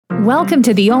Welcome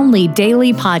to the only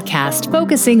daily podcast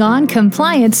focusing on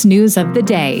compliance news of the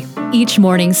day. Each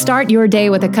morning, start your day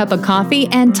with a cup of coffee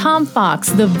and Tom Fox,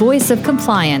 the voice of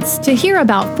compliance, to hear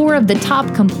about 4 of the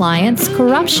top compliance,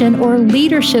 corruption, or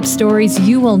leadership stories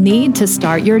you will need to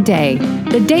start your day.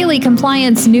 The Daily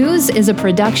Compliance News is a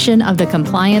production of the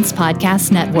Compliance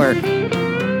Podcast Network.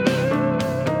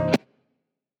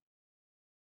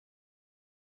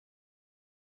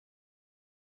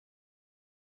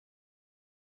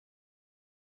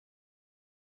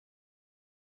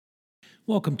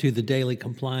 Welcome to the Daily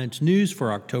Compliance News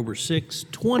for October 6,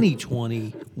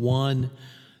 2021,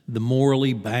 the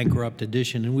Morally Bankrupt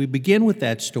edition. And we begin with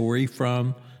that story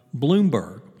from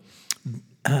Bloomberg.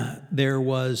 There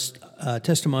was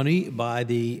testimony by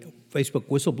the Facebook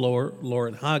whistleblower,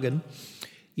 Lauren Hagen,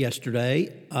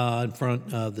 yesterday in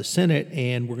front of the Senate,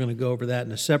 and we're going to go over that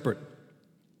in a separate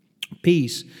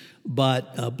piece.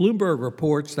 But Bloomberg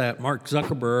reports that Mark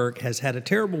Zuckerberg has had a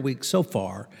terrible week so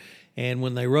far. And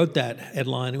when they wrote that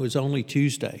headline, it was only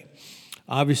Tuesday.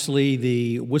 Obviously,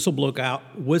 the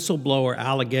whistleblower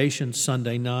allegations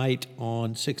Sunday night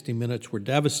on 60 Minutes were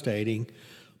devastating,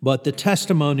 but the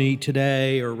testimony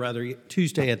today, or rather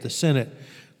Tuesday at the Senate,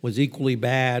 was equally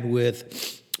bad,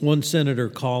 with one senator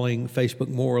calling Facebook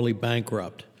morally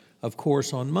bankrupt. Of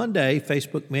course, on Monday,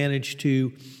 Facebook managed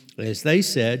to, as they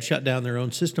said, shut down their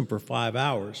own system for 5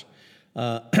 hours.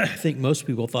 I think most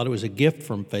people thought it was a gift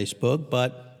from Facebook,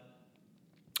 but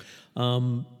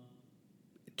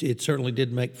it certainly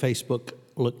did make Facebook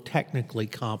look technically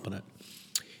competent.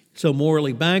 So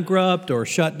morally bankrupt or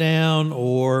shut down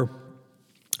or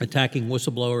attacking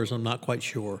whistleblowers, I'm not quite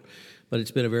sure. But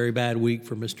it's been a very bad week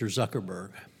for Mr.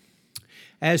 Zuckerberg.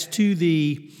 As to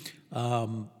the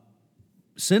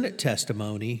Senate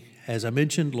testimony, as I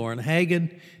mentioned, Lauren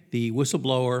Hagen, the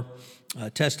whistleblower,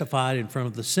 testified in front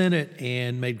of the Senate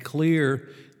and made clear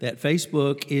that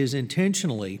Facebook is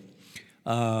intentionally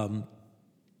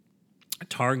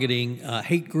targeting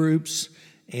hate groups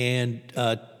and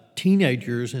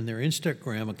teenagers in their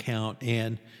Instagram account.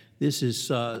 And this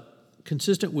is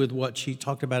consistent with what she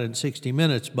talked about in 60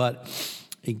 Minutes, but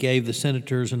it gave the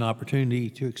senators an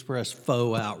opportunity to express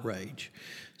faux outrage.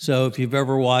 So if you've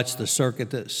ever watched the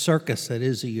circus that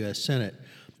is the U.S. Senate,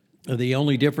 the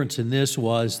only difference in this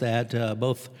was that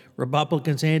both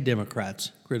Republicans and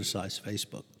Democrats criticized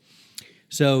Facebook.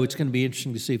 So it's going to be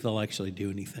interesting to see if they'll actually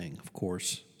do anything. Of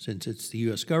course, since it's the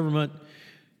U.S. government,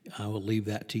 I will leave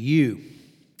that to you.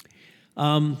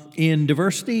 In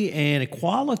diversity and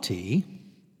equality,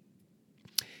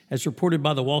 as reported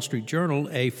by the Wall Street Journal,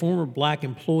 a former black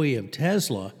employee of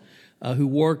Tesla who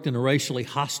worked in a racially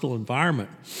hostile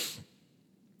environment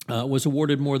was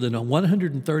awarded more than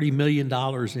 $130 million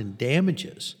in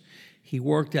damages. He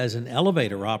worked as an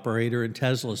elevator operator in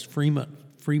Tesla's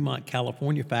Fremont,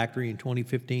 California factory in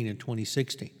 2015 and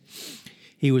 2016.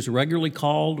 He was regularly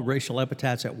called racial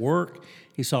epithets at work.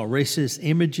 He saw racist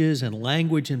images and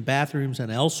language in bathrooms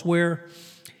and elsewhere.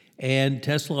 And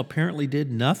Tesla apparently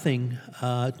did nothing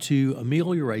to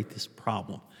ameliorate this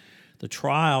problem. The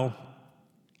trial,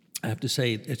 I have to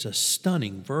say, it's a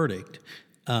stunning verdict.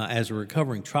 As a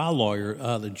recovering trial lawyer,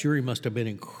 the jury must have been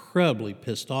incredibly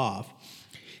pissed off.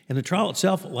 And the trial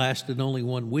itself lasted only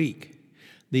 1 week.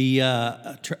 The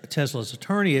Tesla's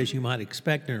attorney, as you might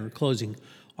expect in her closing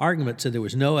argument, said there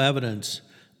was no evidence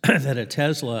that a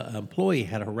Tesla employee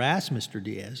had harassed Mr.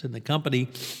 Diaz, and the company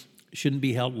shouldn't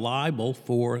be held liable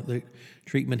for the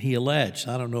treatment he alleged.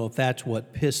 I don't know if that's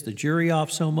what pissed the jury off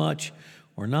so much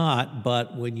or not,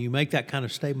 but when you make that kind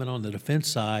of statement on the defense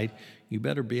side, you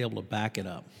better be able to back it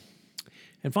up.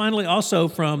 And finally, also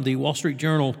from the Wall Street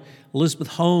Journal, Elizabeth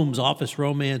Holmes' office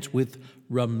romance with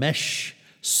Ramesh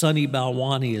Sunny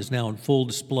Balwani is now on full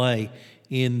display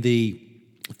in the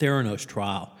Theranos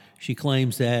trial. She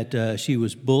claims that she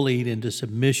was bullied into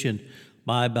submission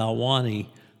by Balwani,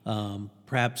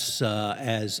 perhaps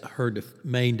as her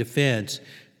main defense,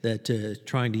 that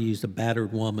trying to use the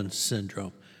battered woman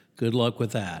syndrome. Good luck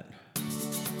with that.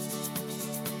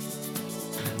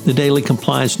 The Daily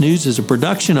Compliance News is a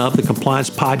production of the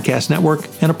Compliance Podcast Network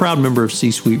and a proud member of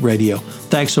C-Suite Radio.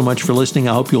 Thanks so much for listening.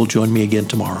 I hope you'll join me again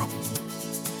tomorrow.